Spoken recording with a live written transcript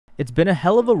It's been a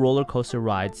hell of a roller coaster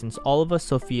ride since all of us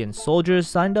Sofian soldiers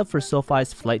signed up for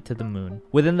SoFi's flight to the moon.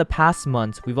 Within the past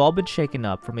months, we've all been shaken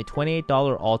up from a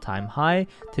 $28 all-time high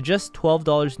to just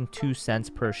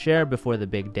 $12.02 per share before the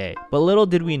big day. But little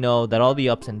did we know that all the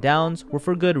ups and downs were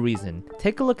for good reason.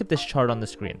 Take a look at this chart on the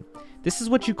screen. This is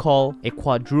what you call a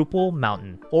quadruple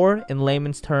mountain, or in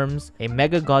layman's terms, a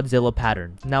mega Godzilla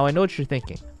pattern. Now I know what you're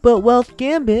thinking, but Wealth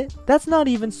Gambit, that's not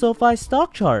even SoFi's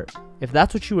stock chart. If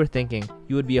that's what you were thinking,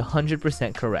 you would be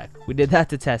 100% correct. We did that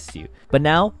to test you. But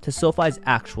now to SoFi's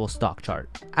actual stock chart.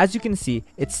 As you can see,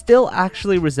 it still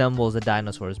actually resembles a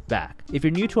dinosaur's back. If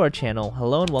you're new to our channel,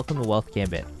 hello and welcome to Wealth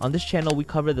Gambit. On this channel, we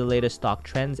cover the latest stock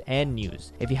trends and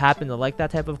news. If you happen to like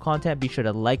that type of content, be sure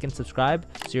to like and subscribe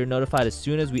so you're notified as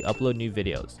soon as we upload new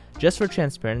videos. Just for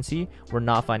transparency, we're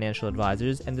not financial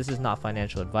advisors and this is not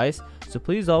financial advice, so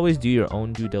please always do your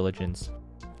own due diligence.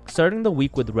 Starting the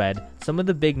week with red, some of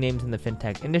the big names in the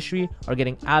fintech industry are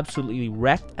getting absolutely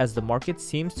wrecked as the market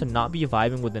seems to not be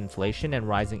vibing with inflation and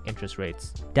rising interest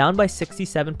rates. Down by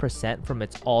 67% from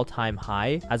its all-time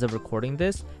high as of recording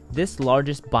this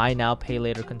largest buy now pay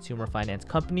later consumer finance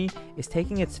company is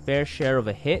taking its fair share of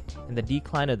a hit in the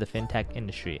decline of the fintech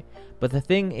industry. But the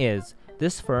thing is,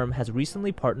 this firm has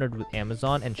recently partnered with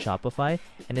Amazon and Shopify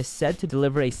and is said to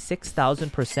deliver a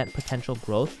 6,000% potential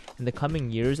growth in the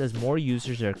coming years as more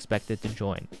users are expected to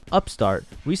join. Upstart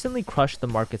recently crushed the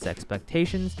market's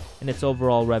expectations in its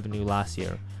overall revenue last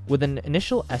year. With an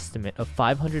initial estimate of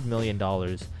 $500 million,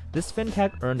 this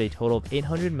fintech earned a total of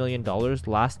 $800 million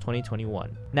last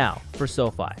 2021. Now, for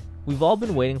SoFi. We've all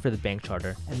been waiting for the bank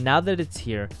charter, and now that it's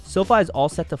here, SoFi is all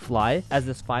set to fly as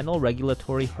this final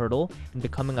regulatory hurdle in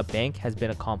becoming a bank has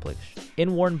been accomplished.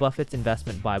 In Warren Buffett's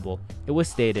investment Bible, it was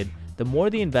stated, the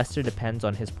more the investor depends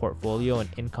on his portfolio and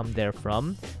income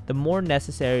therefrom, the more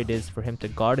necessary it is for him to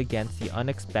guard against the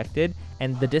unexpected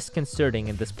and the disconcerting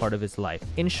in this part of his life.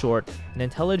 In short, an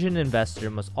intelligent investor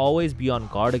must always be on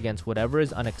guard against whatever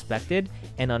is unexpected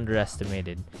and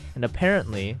underestimated. And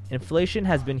apparently, inflation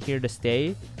has been here to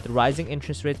stay. The rising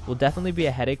interest rates will definitely be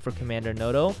a headache for Commander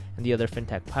Noto and the other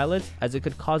fintech pilots, as it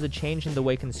could cause a change in the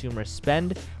way consumers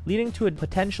spend, leading to a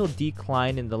potential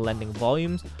decline in the lending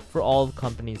volumes for all the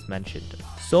companies mentioned.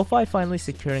 SoFi finally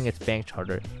securing its bank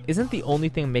charter isn't the only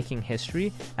thing making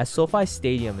history, as SoFi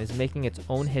Stadium is making its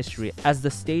own history as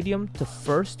the stadium to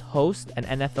first host an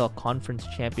NFL Conference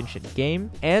Championship game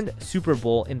and Super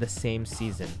Bowl in the same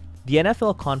season. The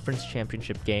NFL Conference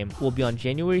Championship game will be on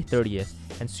January 30th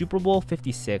and Super Bowl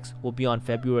 56 will be on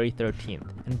February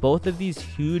 13th, and both of these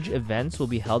huge events will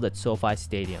be held at SoFi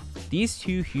Stadium. These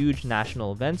two huge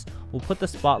national events will put the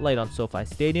spotlight on SoFi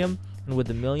Stadium, and with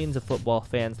the millions of football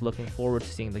fans looking forward to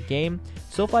seeing the game,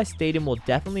 SoFi Stadium will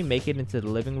definitely make it into the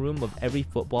living room of every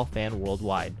football fan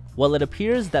worldwide. Well, it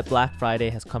appears that Black Friday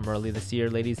has come early this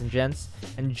year, ladies and gents,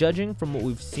 and judging from what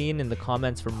we've seen in the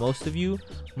comments from most of you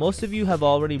have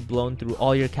already blown through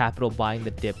all your capital buying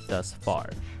the dip thus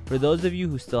far. For those of you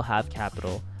who still have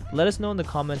capital, let us know in the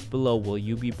comments below, will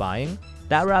you be buying?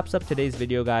 That wraps up today's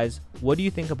video, guys. What do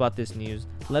you think about this news?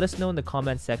 Let us know in the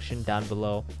comment section down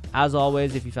below. As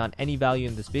always, if you found any value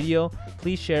in this video,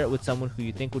 please share it with someone who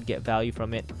you think would get value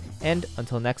from it. And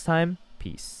until next time,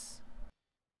 peace.